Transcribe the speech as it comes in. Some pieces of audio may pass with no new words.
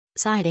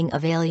Sighting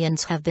of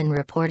aliens have been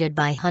reported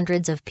by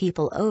hundreds of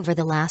people over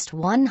the last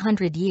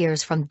 100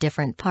 years from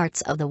different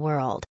parts of the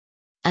world.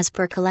 As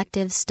per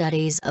collective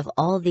studies of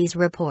all these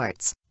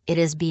reports, it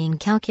is being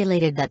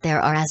calculated that there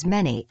are as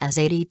many as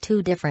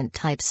 82 different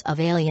types of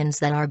aliens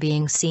that are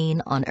being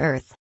seen on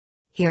Earth.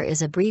 Here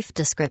is a brief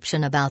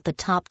description about the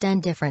top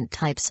 10 different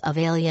types of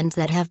aliens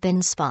that have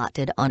been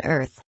spotted on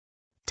Earth.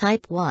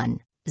 Type 1.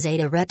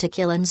 Zeta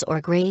Reticulans or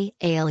gray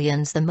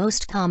aliens. The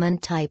most common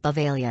type of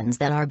aliens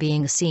that are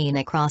being seen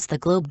across the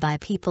globe by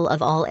people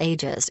of all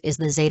ages is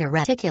the Zeta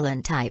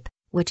Reticulan type,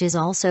 which is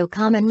also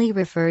commonly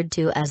referred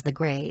to as the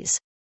Greys.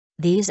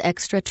 These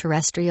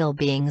extraterrestrial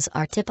beings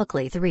are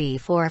typically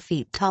 3-4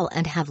 feet tall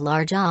and have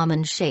large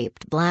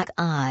almond-shaped black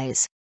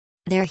eyes.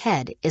 Their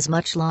head is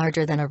much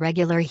larger than a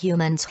regular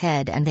human's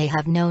head and they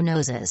have no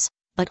noses,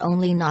 but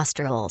only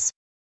nostrils.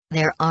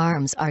 Their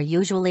arms are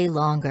usually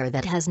longer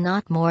that has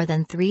not more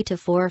than 3 to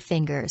 4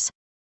 fingers.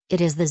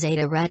 It is the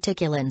Zeta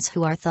Reticulans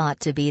who are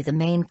thought to be the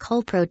main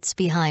culprits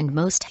behind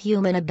most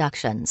human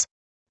abductions.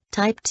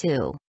 Type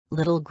 2.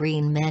 Little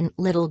green men.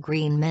 Little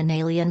green men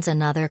aliens.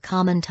 Another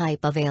common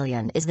type of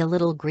alien is the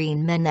little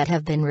green men that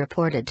have been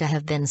reported to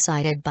have been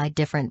sighted by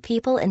different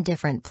people in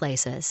different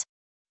places.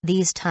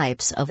 These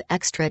types of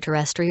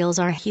extraterrestrials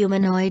are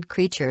humanoid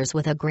creatures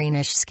with a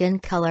greenish skin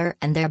color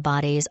and their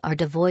bodies are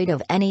devoid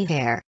of any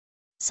hair.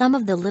 Some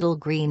of the little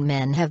green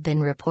men have been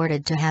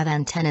reported to have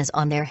antennas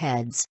on their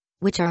heads,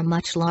 which are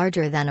much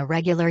larger than a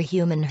regular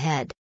human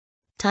head.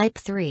 Type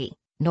 3.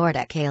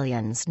 Nordic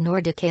aliens.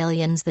 Nordic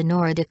aliens. The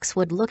Nordics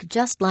would look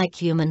just like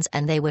humans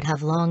and they would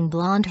have long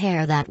blonde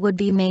hair that would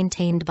be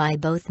maintained by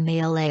both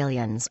male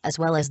aliens as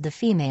well as the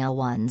female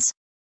ones.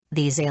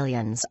 These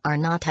aliens are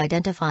not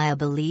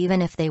identifiable even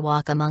if they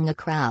walk among a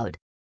crowd.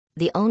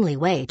 The only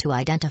way to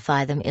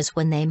identify them is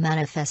when they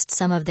manifest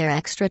some of their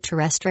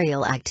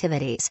extraterrestrial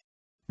activities.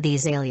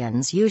 These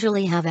aliens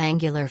usually have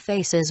angular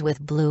faces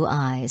with blue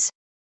eyes.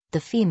 The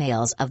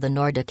females of the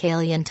Nordic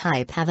alien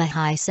type have a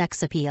high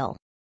sex appeal.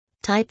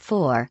 Type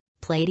 4.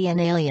 Pleiadian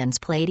aliens.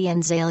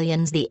 Pleiadians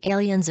aliens. The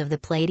aliens of the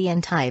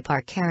Pleiadian type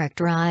are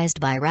characterized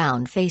by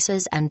round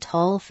faces and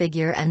tall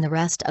figure and the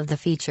rest of the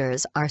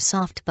features are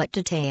soft but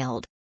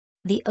detailed.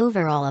 The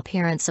overall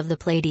appearance of the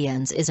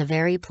Pleiadians is a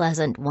very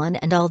pleasant one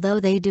and although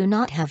they do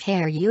not have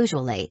hair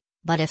usually,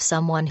 but if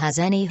someone has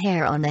any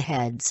hair on the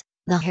heads,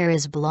 the hair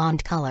is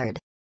blonde colored.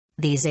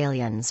 These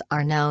aliens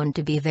are known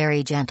to be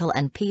very gentle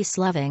and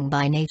peace-loving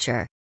by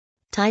nature.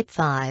 Type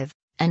 5.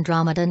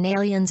 Andromedan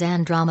aliens.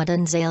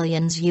 Andromedans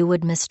aliens. You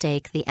would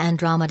mistake the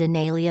Andromedan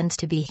aliens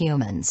to be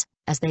humans,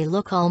 as they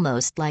look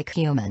almost like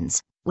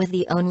humans, with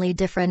the only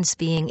difference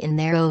being in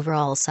their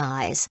overall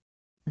size.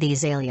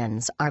 These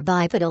aliens are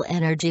bipedal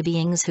energy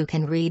beings who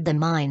can read the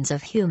minds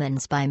of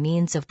humans by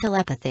means of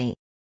telepathy.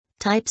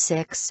 Type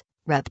 6.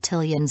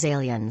 Reptilians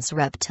aliens.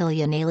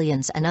 Reptilian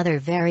aliens. Another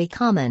very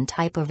common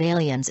type of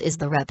aliens is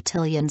the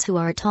reptilians who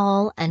are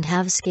tall and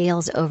have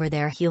scales over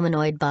their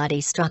humanoid body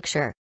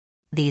structure.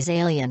 These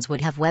aliens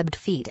would have webbed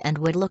feet and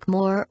would look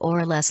more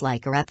or less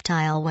like a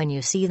reptile when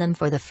you see them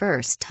for the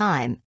first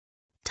time.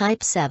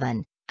 Type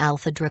 7.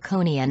 Alpha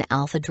Draconian.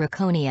 Alpha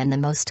Draconian. The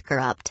most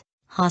corrupt,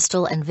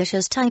 hostile and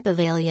vicious type of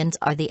aliens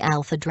are the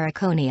Alpha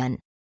Draconian.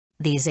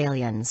 These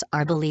aliens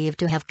are believed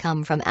to have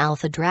come from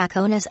Alpha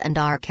Draconis and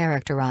are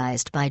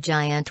characterized by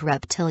giant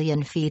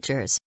reptilian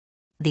features.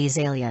 These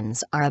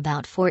aliens are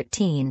about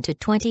 14 to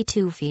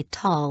 22 feet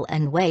tall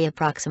and weigh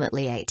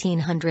approximately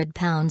 1,800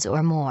 pounds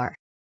or more.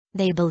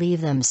 They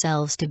believe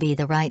themselves to be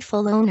the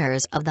rightful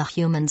owners of the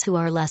humans who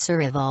are lesser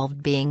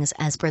evolved beings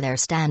as per their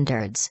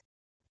standards.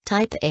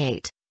 Type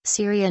 8.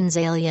 Sirians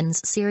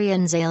aliens.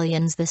 Sirians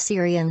aliens. The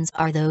Sirians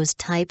are those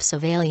types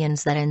of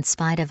aliens that in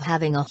spite of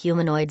having a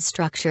humanoid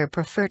structure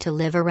prefer to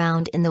live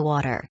around in the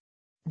water.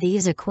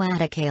 These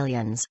aquatic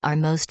aliens are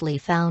mostly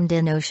found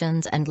in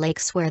oceans and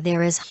lakes where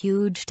there is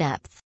huge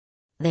depth.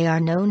 They are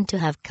known to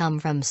have come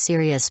from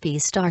Sirius B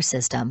star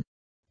system.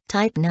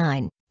 Type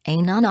 9.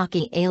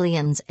 Anunnaki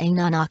aliens.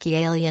 Anunnaki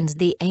aliens.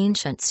 The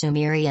ancient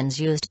Sumerians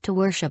used to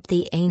worship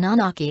the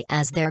Anunnaki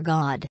as their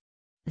god.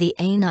 The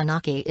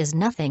Anunnaki is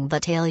nothing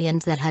but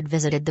aliens that had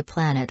visited the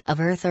planet of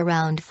Earth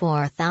around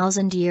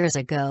 4,000 years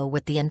ago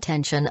with the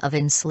intention of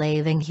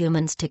enslaving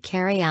humans to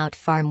carry out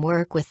farm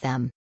work with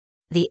them.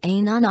 The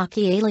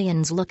Anunnaki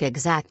aliens look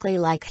exactly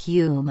like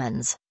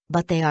humans,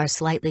 but they are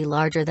slightly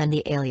larger than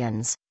the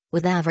aliens,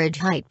 with average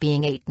height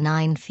being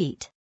 8-9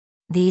 feet.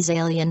 These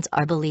aliens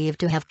are believed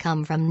to have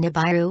come from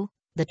Nibiru,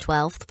 the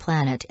 12th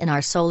planet in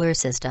our solar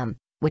system,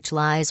 which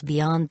lies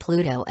beyond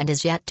Pluto and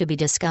is yet to be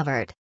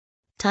discovered.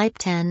 Type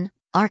 10.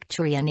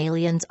 Arcturian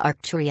aliens.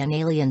 Arcturian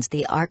aliens.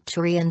 The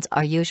Arcturians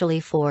are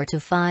usually 4 to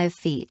 5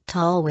 feet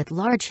tall with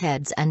large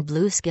heads and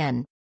blue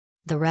skin.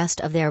 The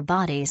rest of their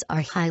bodies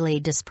are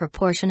highly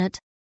disproportionate.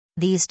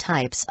 These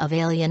types of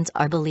aliens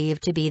are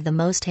believed to be the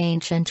most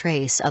ancient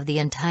race of the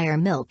entire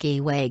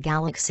Milky Way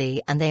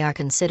galaxy and they are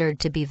considered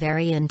to be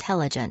very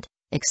intelligent,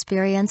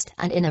 experienced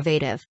and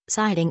innovative.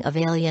 Sighting of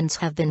aliens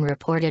have been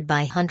reported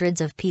by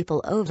hundreds of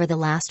people over the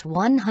last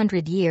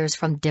 100 years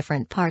from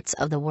different parts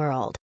of the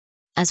world.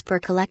 As per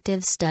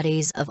collective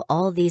studies of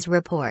all these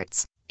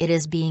reports, it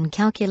is being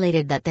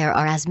calculated that there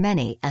are as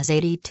many as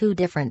 82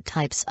 different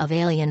types of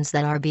aliens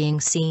that are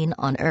being seen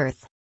on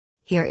Earth.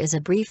 Here is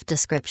a brief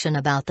description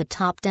about the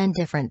top 10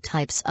 different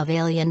types of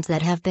aliens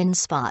that have been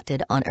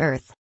spotted on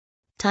Earth.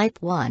 Type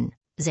 1.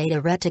 Zeta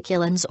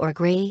Reticulans or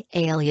gray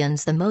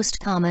aliens. The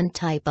most common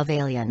type of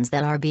aliens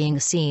that are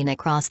being seen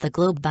across the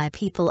globe by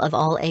people of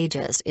all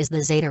ages is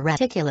the Zeta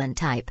Reticulan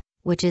type,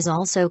 which is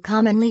also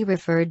commonly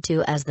referred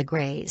to as the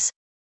Greys.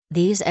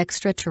 These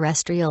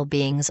extraterrestrial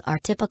beings are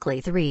typically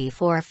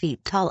 3-4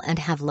 feet tall and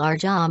have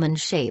large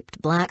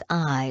almond-shaped black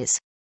eyes.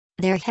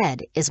 Their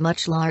head is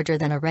much larger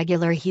than a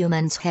regular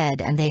human's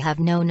head and they have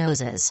no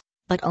noses,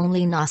 but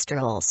only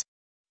nostrils.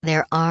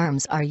 Their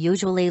arms are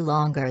usually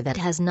longer, that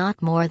has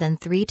not more than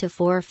 3 to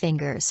 4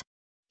 fingers.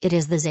 It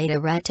is the Zeta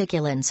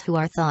Reticulans who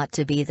are thought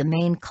to be the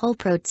main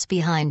culprits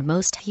behind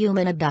most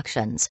human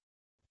abductions.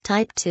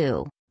 Type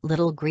 2.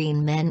 Little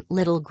green men.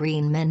 Little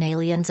green men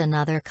aliens.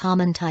 Another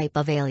common type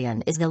of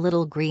alien is the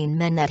little green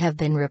men that have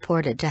been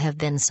reported to have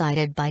been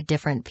sighted by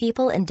different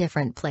people in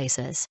different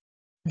places.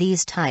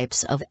 These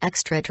types of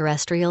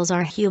extraterrestrials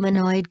are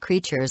humanoid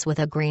creatures with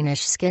a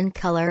greenish skin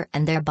color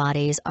and their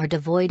bodies are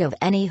devoid of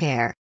any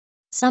hair.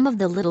 Some of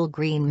the little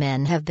green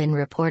men have been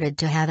reported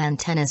to have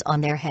antennas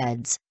on their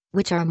heads,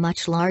 which are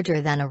much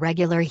larger than a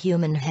regular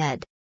human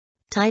head.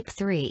 Type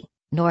 3.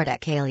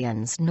 Nordic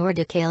aliens.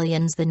 Nordic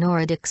aliens. The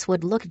Nordics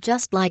would look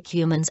just like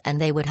humans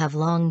and they would have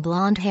long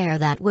blonde hair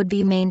that would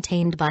be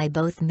maintained by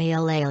both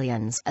male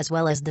aliens as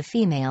well as the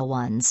female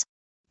ones.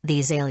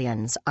 These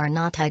aliens are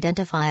not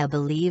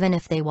identifiable even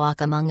if they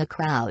walk among a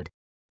crowd.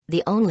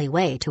 The only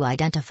way to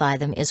identify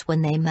them is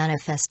when they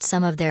manifest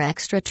some of their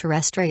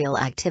extraterrestrial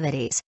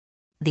activities.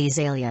 These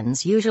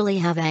aliens usually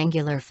have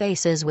angular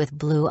faces with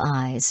blue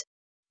eyes.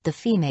 The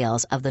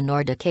females of the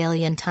Nordic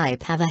alien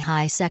type have a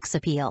high sex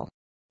appeal.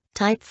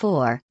 Type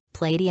 4.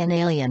 Pleiadian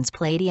aliens.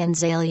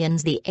 Pleiadians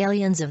aliens. The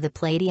aliens of the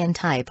Pleiadian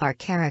type are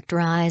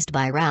characterized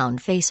by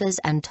round faces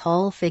and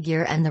tall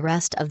figure, and the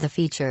rest of the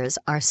features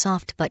are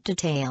soft but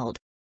detailed.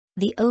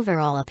 The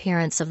overall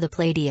appearance of the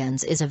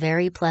Pleiadians is a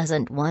very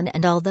pleasant one,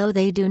 and although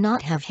they do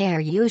not have hair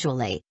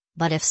usually,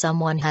 but if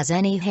someone has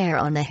any hair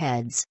on the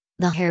heads,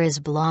 the hair is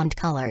blonde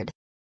colored.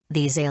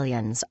 These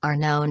aliens are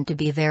known to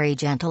be very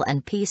gentle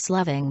and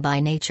peace-loving by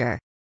nature.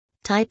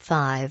 Type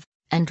 5.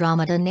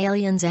 Andromedan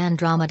aliens.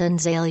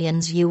 Andromedans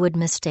aliens. You would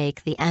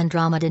mistake the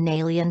Andromedan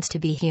aliens to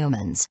be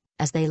humans,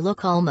 as they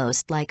look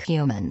almost like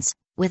humans,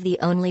 with the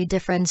only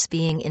difference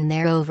being in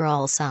their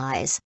overall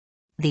size.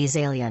 These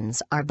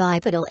aliens are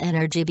bipedal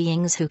energy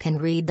beings who can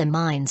read the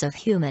minds of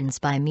humans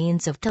by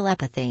means of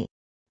telepathy.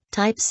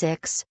 Type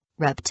 6.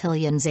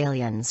 Reptilians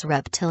aliens.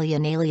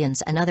 Reptilian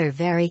aliens. Another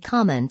very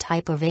common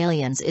type of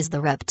aliens is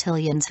the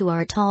reptilians, who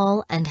are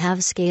tall and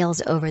have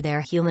scales over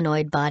their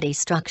humanoid body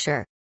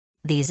structure.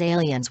 These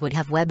aliens would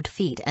have webbed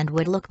feet and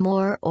would look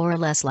more or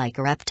less like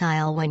a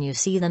reptile when you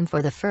see them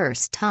for the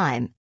first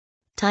time.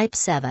 Type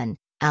 7.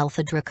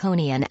 Alpha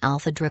Draconian.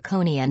 Alpha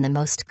Draconian. The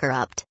most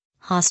corrupt,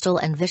 hostile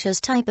and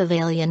vicious type of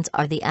aliens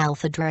are the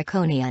Alpha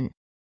Draconian.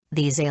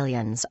 These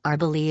aliens are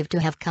believed to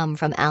have come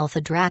from Alpha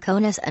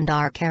Draconis and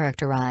are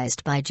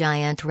characterized by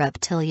giant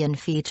reptilian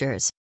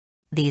features.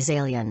 These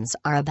aliens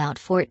are about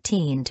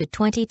 14 to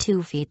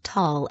 22 feet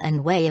tall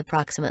and weigh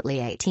approximately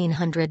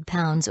 1,800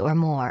 pounds or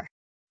more.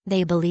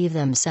 They believe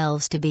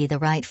themselves to be the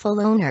rightful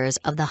owners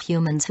of the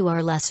humans, who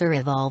are lesser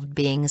evolved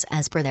beings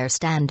as per their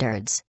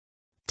standards.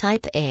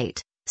 Type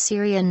 8.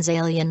 Sirians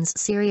aliens.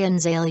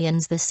 Sirians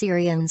aliens. The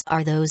Sirians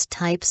are those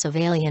types of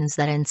aliens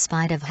that, in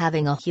spite of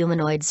having a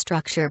humanoid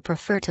structure,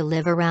 prefer to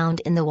live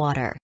around in the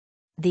water.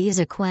 These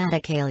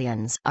aquatic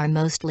aliens are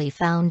mostly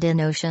found in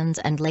oceans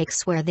and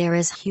lakes where there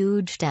is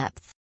huge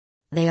depth.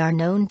 They are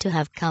known to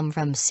have come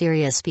from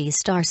Sirius B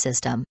star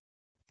system.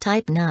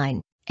 Type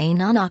 9.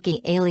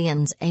 Anunnaki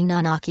aliens.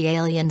 Anunnaki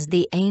aliens.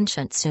 The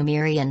ancient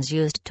Sumerians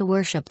used to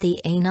worship the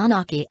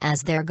Anunnaki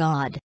as their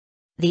god.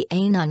 The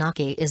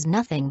Anunnaki is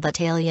nothing but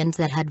aliens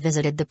that had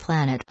visited the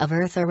planet of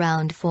Earth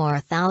around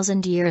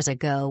 4,000 years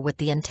ago with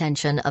the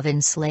intention of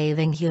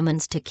enslaving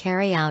humans to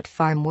carry out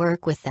farm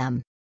work with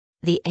them.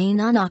 The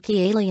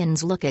Anunnaki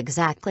aliens look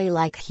exactly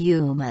like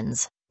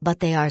humans, but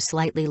they are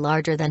slightly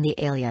larger than the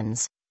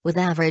aliens, with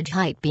average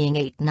height being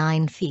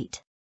 8-9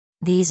 feet.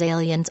 These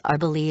aliens are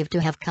believed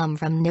to have come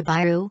from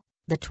Nibiru,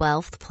 the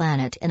 12th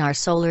planet in our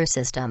solar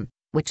system,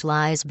 which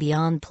lies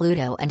beyond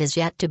Pluto and is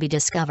yet to be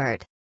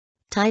discovered.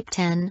 Type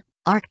 10.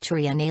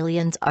 Arcturian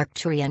aliens.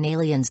 Arcturian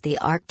aliens. The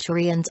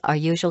Arcturians are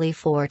usually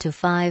 4 to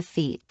 5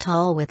 feet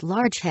tall with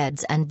large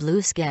heads and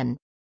blue skin.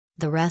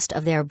 The rest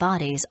of their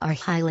bodies are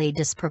highly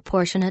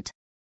disproportionate.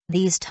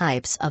 These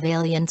types of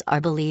aliens are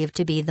believed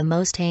to be the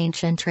most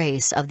ancient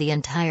race of the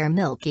entire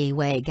Milky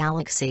Way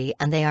galaxy,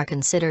 and they are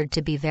considered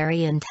to be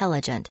very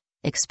intelligent,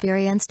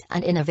 experienced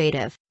and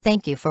innovative.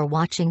 Thank you for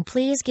watching.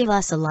 Please give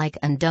us a like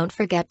and don't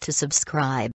forget to subscribe.